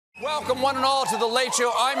Welcome, one and all, to The Late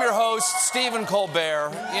Show. I'm your host, Stephen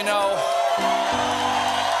Colbert. You know,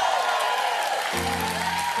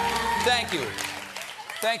 thank you.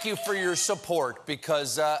 Thank you for your support,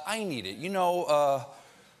 because I need it. You know,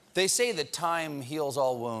 they say that time heals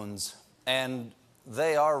all wounds, and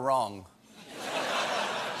they are wrong.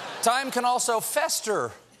 Time can also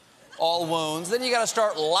fester all wounds. Then you gotta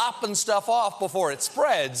start lopping stuff off before it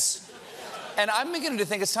spreads. And I'm beginning to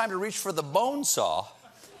think it's time to reach for the bone saw,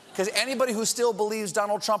 because anybody who still believes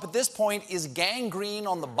Donald Trump at this point is gangrene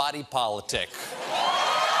on the body politic.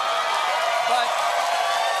 But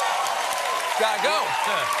gotta go.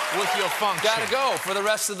 With your function. Gotta go for the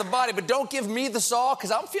rest of the body. But don't give me the saw,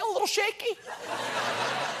 because I'm feeling a little shaky.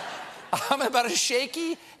 I'm about as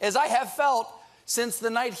shaky as I have felt since the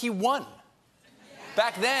night he won.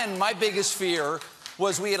 Back then, my biggest fear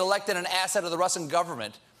was we had elected an asset of the Russian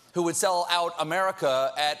government who would sell out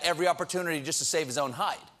America at every opportunity just to save his own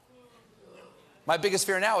hide. My biggest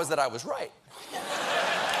fear now is that I was right.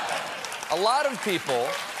 A lot of people,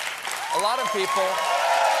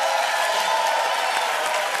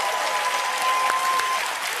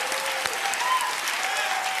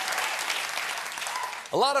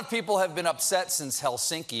 have been upset since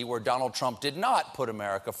Helsinki, where Donald Trump did not put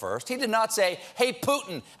America first. He did not say, "Hey,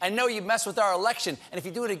 Putin, I know you messed with our election, and if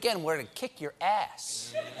you do it again, we're gonna kick your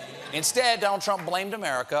ass." Instead, Donald Trump blamed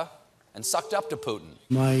America and sucked up to Putin.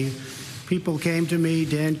 My people came to me,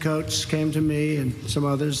 Dan Coates came to me, and some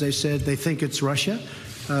others. They said they think it's Russia.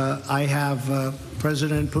 I have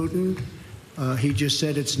President Putin. He just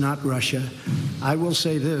said it's not Russia. I will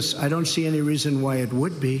say this, I don't see any reason why it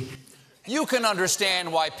would be. You can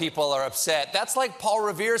understand why people are upset. That's like Paul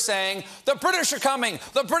Revere saying, "The British are coming!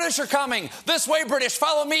 The British are coming! This way, British!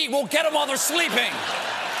 Follow me! We'll get them while they're sleeping!"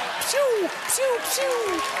 Pew, pew,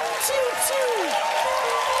 pew, pew, pew.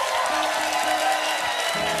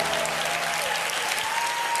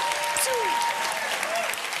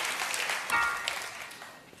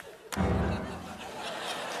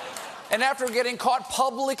 And after getting caught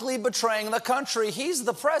publicly betraying the country he's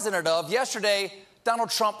the president of, yesterday,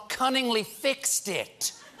 Donald Trump cunningly fixed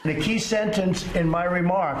it. The key sentence in my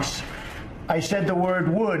remarks, I said the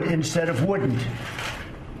word would instead of wouldn't.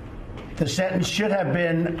 The sentence should have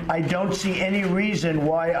been, I don't see any reason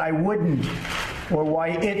why I wouldn't, or why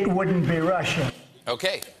it wouldn't be Russia.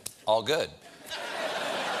 Okay, all good.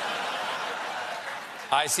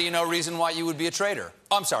 I see no reason why you would be a traitor.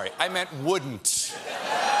 Oh, I'm sorry, I meant wouldn't.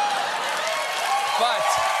 But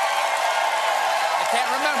I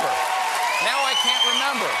can't remember. Now I can't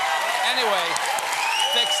remember. Anyway,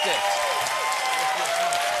 fixed it.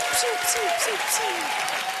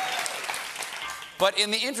 But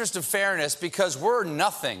in the interest of fairness, because we're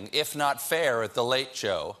nothing if not fair at The Late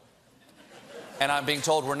Show, and I'm being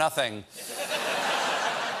told we're nothing.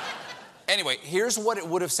 Anyway, here's what it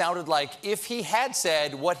would have sounded like if he had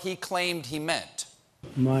said what he claimed he meant.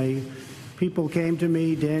 My people came to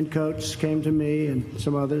me, Dan Coates came to me, and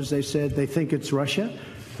some others. They said they think it's Russia.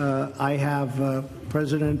 I have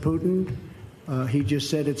President Putin. He just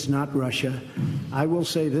said it's not Russia. I will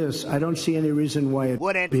say this, I don't see any reason why it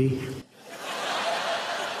wouldn't be.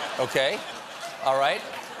 Okay, all right.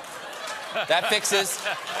 That fixes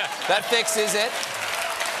it.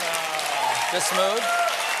 Just smooth.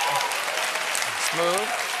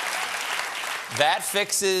 That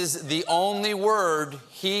fixes the only word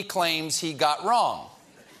he claims he got wrong.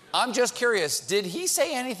 I'm just curious, did he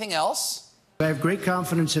say anything else? I have great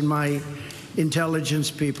confidence in my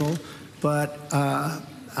intelligence people, but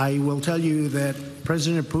I will tell you that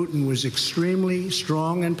President Putin was extremely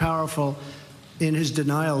strong and powerful in his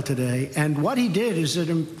denial today, and what he did is an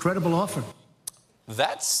incredible offer.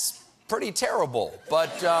 That's pretty terrible,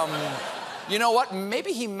 but you know what?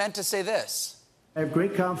 Maybe he meant to say this. I have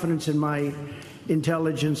great confidence in my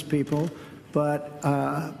intelligence people, but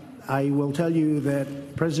I will tell you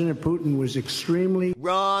that President Putin was extremely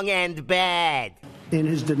wrong and bad in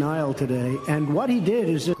his denial today, and what he did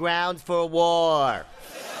is grounds for war.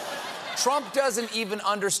 Trump doesn't even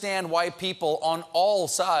understand why people on all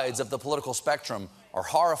sides of the political spectrum are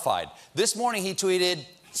horrified. This morning he tweeted,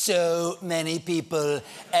 "So many people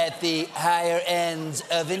at the higher ends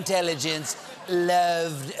of intelligence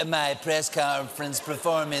loved my press conference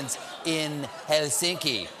performance in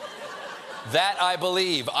Helsinki." That I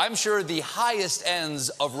believe. I'm sure the highest ends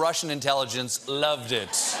of Russian intelligence loved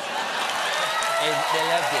it. And they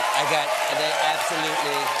loved it. They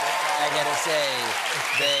absolutely, I gotta say,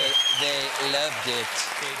 they loved it.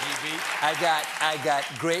 KGB. I got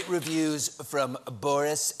great reviews from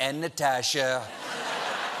Boris and Natasha.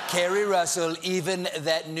 Carrie Russell, even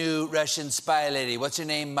that new Russian spy lady. What's her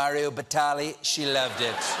name? Mario Batali. She loved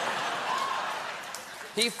it.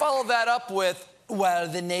 He followed that up with, while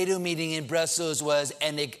the NATO meeting in Brussels was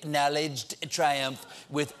an acknowledged triumph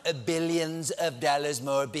with billions of dollars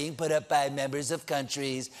more being put up by members of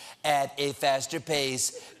countries at a faster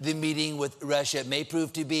pace, the meeting with Russia may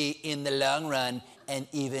prove to be, in the long run, an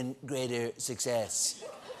even greater success.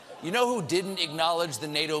 You know who didn't acknowledge the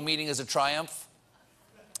NATO meeting as a triumph?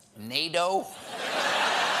 NATO.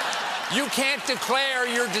 You can't declare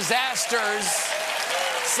your disasters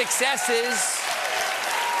successes.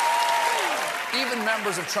 Even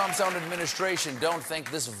members of Trump's own administration don't think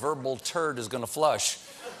this verbal turd is going to flush.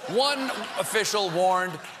 One official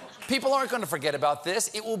warned, people aren't going to forget about this.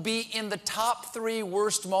 It will be in the top 3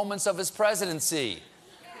 worst moments of his presidency.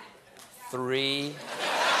 3. 3.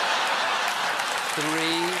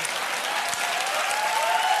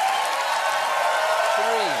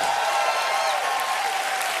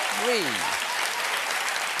 3.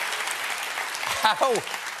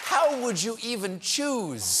 How would you even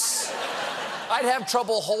choose? I'd have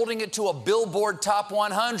trouble holding it to a Billboard Top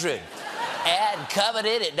 100. Ad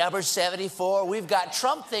coveted at number 74. We've got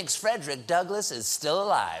Trump thinks Frederick Douglass is still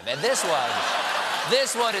alive. And this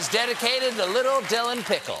one is dedicated to little Dylan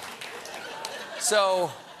Pickle. So,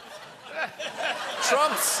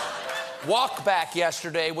 Trump's walk back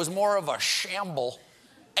yesterday was more of a shamble,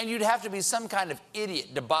 and you'd have to be some kind of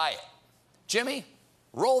idiot to buy it. Jimmy,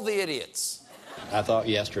 roll the idiots. I thought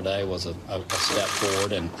yesterday was a step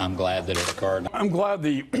forward, and I'm glad that it occurred. I'm glad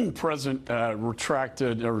the president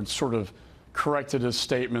retracted or sort of corrected his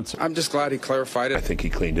statements. I'm just glad he clarified it. I think he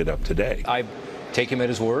cleaned it up today. I take him at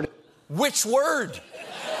his word. Which word?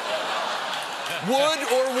 Would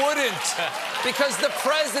or wouldn't? Because the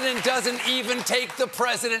president doesn't even take the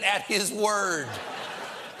president at his word.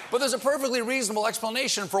 But there's a perfectly reasonable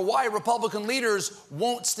explanation for why Republican leaders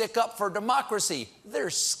won't stick up for democracy. They're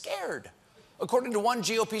scared. According to one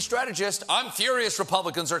GOP strategist, I'm furious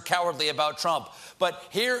Republicans are cowardly about Trump. But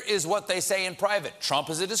here is what they say in private.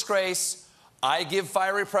 Trump is a disgrace. I give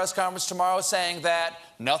fiery press conference tomorrow saying that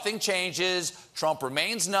nothing changes. Trump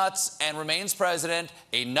remains nuts and remains president.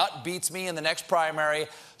 A nut beats me in the next primary.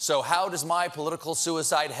 So how does my political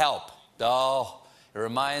suicide help? Oh, it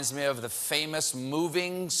reminds me of the famous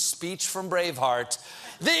moving speech from Braveheart.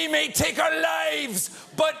 They may take our lives,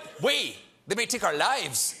 but wait, they may take our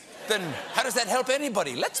lives. Then how does that help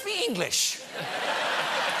anybody? Let's be English.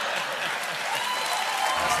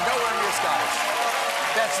 That's nowhere near Scottish.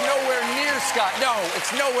 That's nowhere near Scottish. No,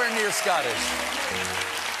 it's nowhere near Scottish.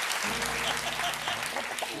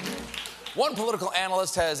 One political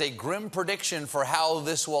analyst has a grim prediction for how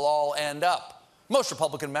this will all end up. Most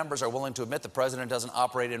Republican members are willing to admit the president doesn't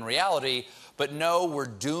operate in reality, but no, we're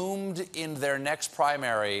doomed in their next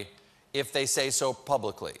primary if they say so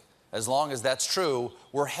publicly. As long as that's true,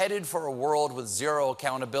 we're headed for a world with zero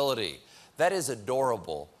accountability. That is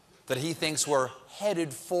adorable, that he thinks we're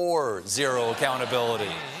headed for zero accountability.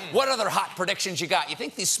 What other hot predictions you got? You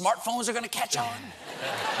think these smartphones are going to catch on?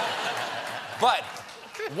 But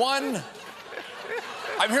one,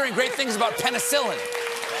 I'm hearing great things about penicillin.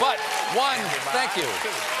 But one, thank you.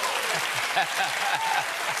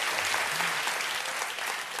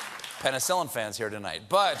 Penicillin fans here tonight.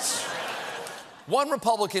 But one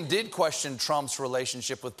Republican did question Trump's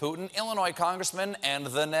relationship with Putin, Illinois Congressman and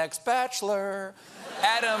the next bachelor,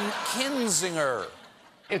 Adam Kinzinger.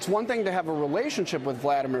 It's one thing to have a relationship with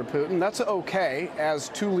Vladimir Putin. That's okay as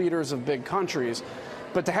 2 leaders of big countries.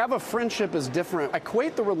 But to have a friendship is different. I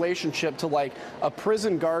equate the relationship to like a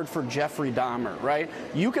prison guard for Jeffrey Dahmer, right?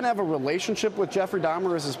 You can have a relationship with Jeffrey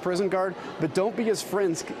Dahmer as his prison guard, but don't be his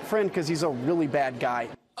friend because he's a really bad guy.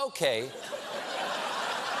 Okay.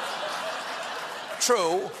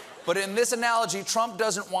 True, but in this analogy, Trump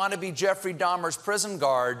doesn't want to be Jeffrey Dahmer's prison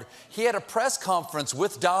guard. He had a press conference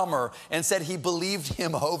with Dahmer and said he believed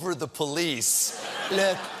him over the police.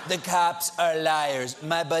 Look, the cops are liars.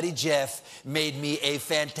 My buddy Jeff made me a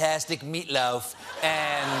fantastic meatloaf,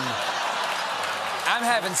 and I'm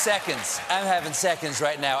having seconds. I'm having seconds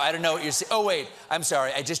right now. I don't know what you're saying. Oh, wait, I'm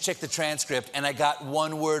sorry. I just checked the transcript, and I got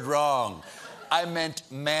one word wrong. I meant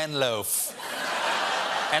manloaf.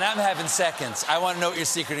 And I'm having seconds. I want to know what your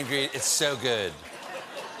secret ingredient. It's so good.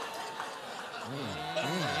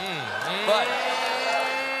 But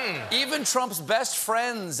even Trump's best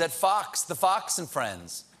friends at Fox, the Fox and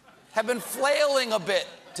Friends, have been flailing a bit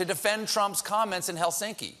to defend Trump's comments in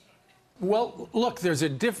Helsinki. Well, look, there's a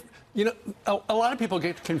you know, a lot of people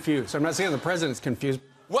get confused. I'm not saying the president's confused.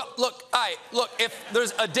 Well, look, if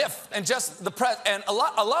there's a diff and just the and a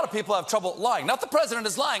lot of people have trouble lying. Not the president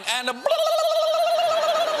is lying, and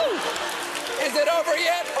is it over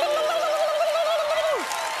yet?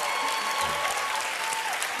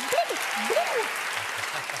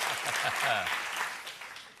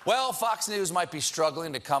 Well, Fox News might be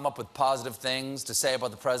struggling to come up with positive things to say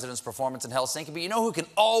about the president's performance in Helsinki, but you know who can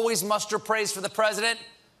always muster praise for the president?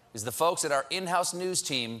 Is the folks at our in-house news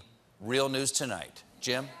team, Real News Tonight.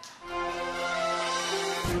 Jim?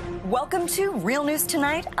 Welcome to Real News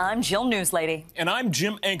Tonight. I'm Jill Newslady. And I'm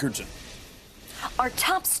Jim Ankerton. Our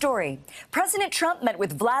top story. President Trump met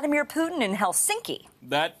with Vladimir Putin in Helsinki.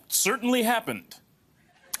 That certainly happened.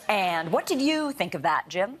 And what did you think of that,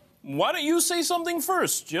 Jim? Why don't you say something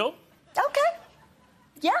first, Jill? Okay.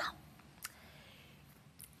 Yeah.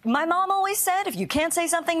 My mom always said, if you can't say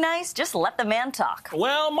something nice, just let the man talk.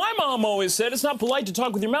 Well, my mom always said it's not polite to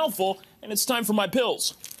talk with your mouth full, and it's time for my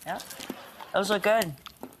pills. Yeah. Those look good.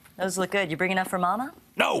 Those look good. You bring enough for Mama?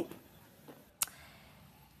 No.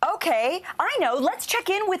 Okay, I know. Let's check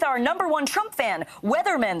in with our #1 Trump fan,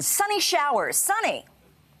 weatherman Sunny Showers. Sunny.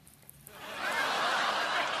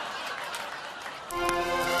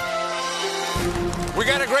 We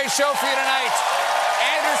got a great show for you tonight.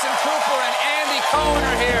 Anderson Cooper and Andy Cohen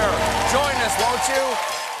are here. Join us, won't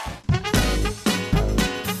you?